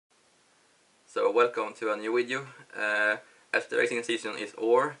So welcome to a new video. As the racing season is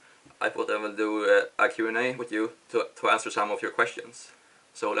over, I thought I will do a Q&A with you to answer some of your questions.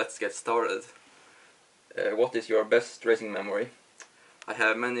 So let's get started. What is your best racing memory? I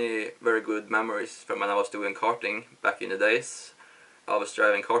have many very good memories from when I was doing karting back in the days. I was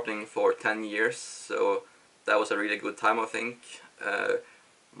driving karting for 10 years, so that was a really good time, I think.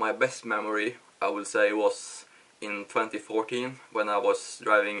 My best memory, I would say, was in 2014 when I was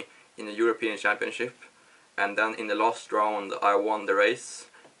driving in the European Championship, and then in the last round I won the race,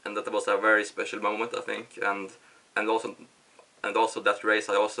 and that was a very special moment, I think. And also that race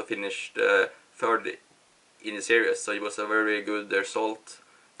I also finished third in the series, so it was a very good result,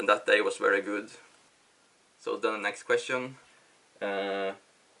 and that day was very good. So then the next question,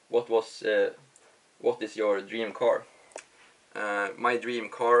 what is your dream car? My dream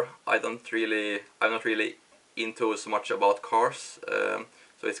car, I'm not really into so much about cars,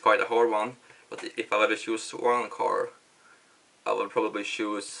 so it's quite a hard one. But if I were to choose one car, I would probably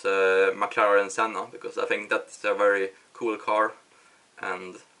choose McLaren Senna, because I think that's a very cool car,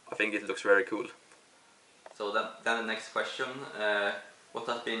 and I think it looks very cool. So then the next question, what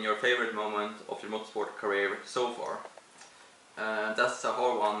has been your favorite moment of your motorsport career so far? That's a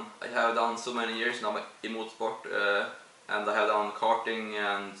hard one. I have done so many years now in motorsport, and I have done karting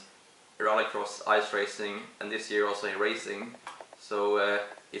and rallycross, ice racing, and this year also in racing. So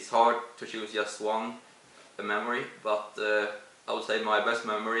it's hard to choose just one memory, but I would say my best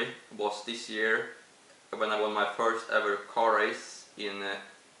memory was this year when I won my first ever car race in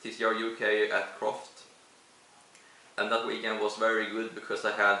TCR UK at Croft. And that weekend was very good because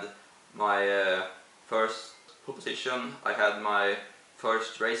I had my first pole position, I had my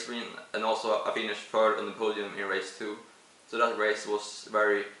first race win, and also I finished third on the podium in race 2. So that race was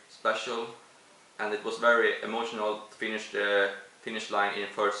very special, and it was very emotional to finish the finish line in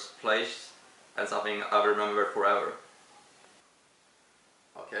first place, and something I remember forever.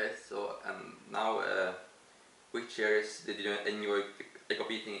 Okay, so now which years did you enjoy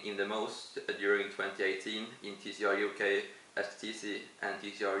competing in the most during 2018 in TCR UK, STCC and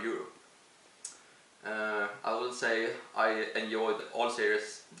TCR Europe? I will say I enjoyed all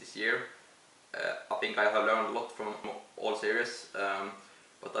series this year. I think I have learned a lot from all series,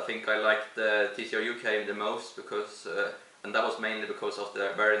 but I think I liked the TCR UK the most because, and that was mainly because of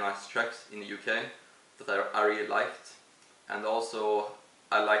the very nice tracks in the UK that I really liked, and also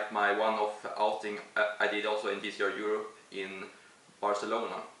I liked my one-off outing I did also in TCR Europe in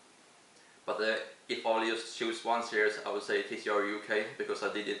Barcelona. But if I'll just choose one series, I would say TCR UK, because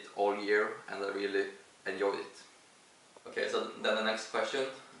I did it all year and I really enjoyed it. Okay, so then the next question.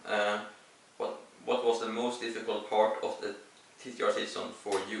 What was the most difficult part of the TCR season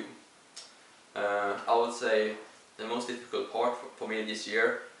for you? I would say the most difficult part for me this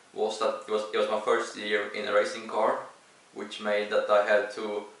year was that it was my first year in a racing car, which made that I had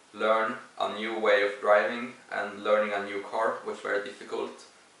to learn a new way of driving and learning a new car, which was very difficult.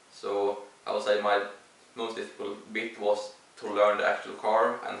 So I would say my most difficult bit was to learn the actual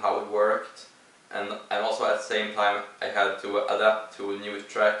car and how it worked, and also at the same time I had to adapt to new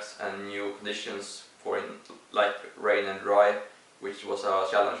tracks and new conditions like rain and dry, which was a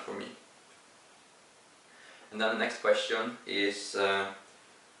challenge for me. And then the next question is,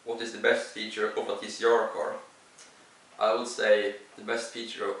 what is the best feature of a TCR car? I would say the best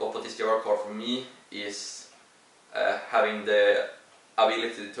feature of a TCR car for me is having the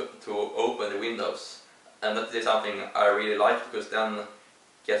ability to open the windows, and that is something I really like, because then it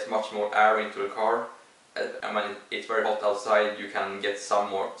gets much more air into the car, and when it's very hot outside you can get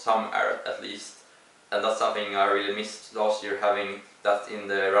some air at least, and that's something I really missed last year, having that in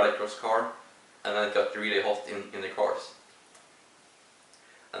the rallycross car, and then it got really hot in the cars.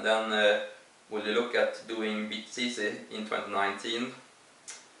 And then when you look at doing STCC in 2019,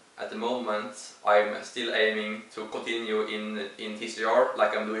 at the moment I'm still aiming to continue in TCR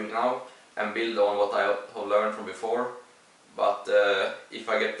like I'm doing now and build on what I have learned from before. But if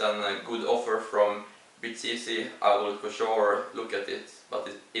I get a good offer from STCC, I will for sure look at it, but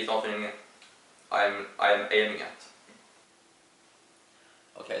it's something I'm aiming at.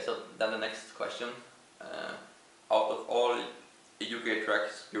 Okay, so then the next question. Out of all UK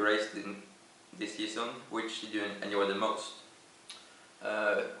tracks you raced in this season, which did you enjoy the most?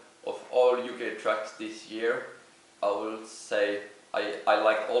 Of all UK tracks this year, I will say I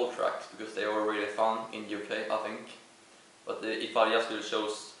liked all tracks because they were really fun in UK, I think. But if I just will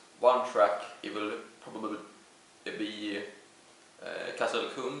choose one track, it will probably be Castle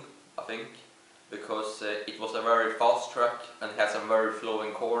Kung, I think, because it was a very fast track and it had some very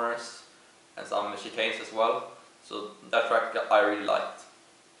flowing corners and some chicanes as well. So that track I really liked.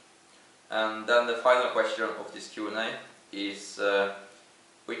 And then the final question of this Q&A is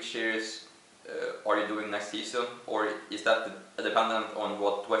which series are you doing next season, or is that dependent on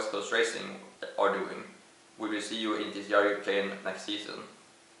what West Coast Racing are doing? We will see you in TCR UK next season.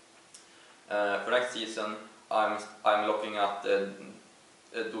 For next season, I'm looking at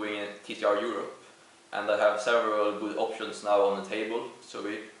doing a TCR Europe, and I have several good options now on the table, so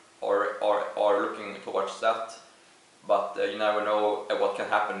we are looking towards that. But you never know what can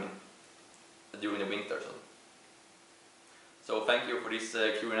happen during the winter. So thank you for this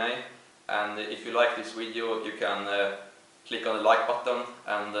Q&A, and if you like this video, you can click on the like button,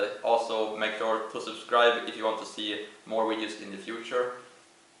 and also make sure to subscribe if you want to see more videos in the future.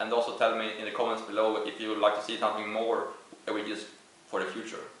 And also tell me in the comments below if you would like to see something more videos for the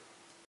future.